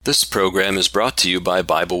This program is brought to you by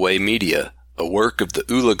Bible Way Media, a work of the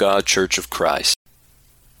Ulaga Church of Christ.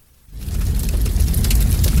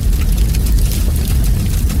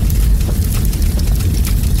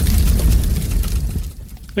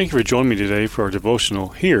 Thank you for joining me today for our devotional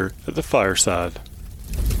here at the Fireside.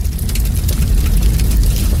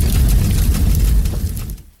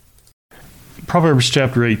 Proverbs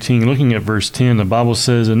chapter 18, looking at verse 10, the Bible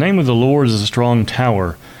says, "The name of the Lord is a strong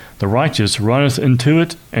tower. The righteous runneth into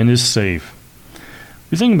it and is safe."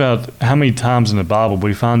 We think about how many times in the Bible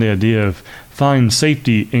we find the idea of finding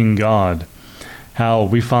safety in God. How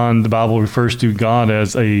we find the Bible refers to God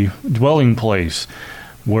as a dwelling place,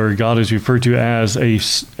 where God is referred to as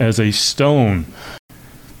a stone.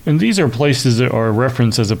 And these are places that are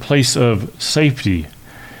referenced as a place of safety.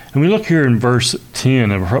 And we look here in verse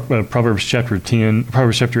 10 of Proverbs chapter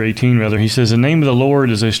 18 rather. He says, "The name of the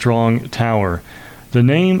Lord is a strong tower." The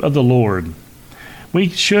name of the Lord. We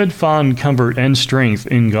should find comfort and strength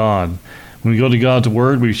in God. When we go to God's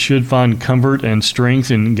Word, we should find comfort and strength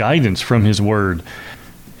and guidance from His Word.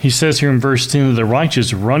 He says here in verse 10 that the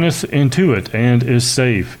righteous runneth into it and is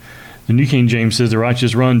safe. The New King James says the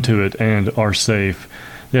righteous run to it and are safe.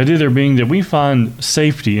 The idea there being that we find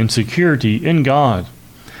safety and security in God.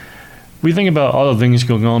 We think about all the things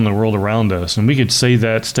going on in the world around us, and we could say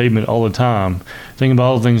that statement all the time. Think about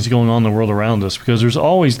all the things going on in the world around us, because there's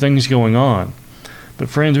always things going on. But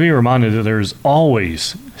friends, be reminded that there's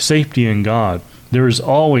always safety in God. There is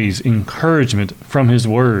always encouragement from His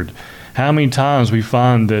Word. How many times we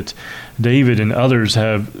find that David and others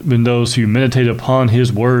have been those who meditate upon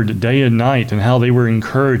His Word day and night, and how they were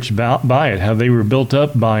encouraged by it, how they were built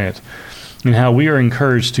up by it. And how we are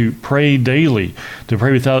encouraged to pray daily, to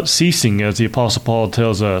pray without ceasing, as the Apostle Paul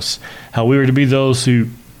tells us. How we are to be those who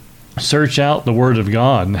search out the Word of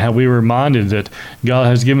God, and how we are reminded that God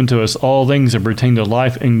has given to us all things that pertain to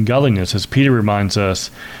life and godliness, as Peter reminds us.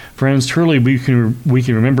 Friends, truly we can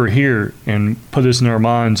remember here and put this in our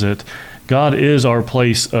minds that God is our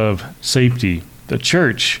place of safety. The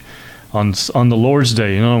church, on the Lord's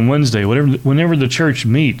Day and on Wednesday, whenever the church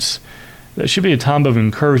meets, that should be a time of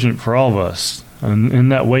encouragement for all of us. And in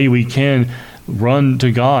that way, we can run to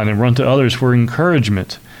God and run to others for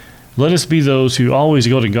encouragement. Let us be those who always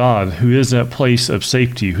go to God, who is that place of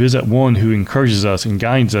safety, who is that one who encourages us and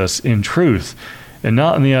guides us in truth, and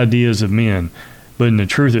not in the ideas of men, but in the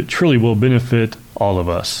truth that truly will benefit all of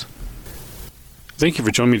us. Thank you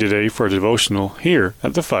for joining me today for a devotional here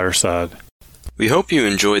at the Fireside. We hope you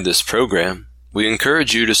enjoyed this program. We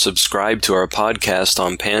encourage you to subscribe to our podcast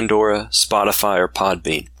on Pandora, Spotify, or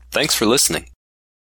Podbean. Thanks for listening.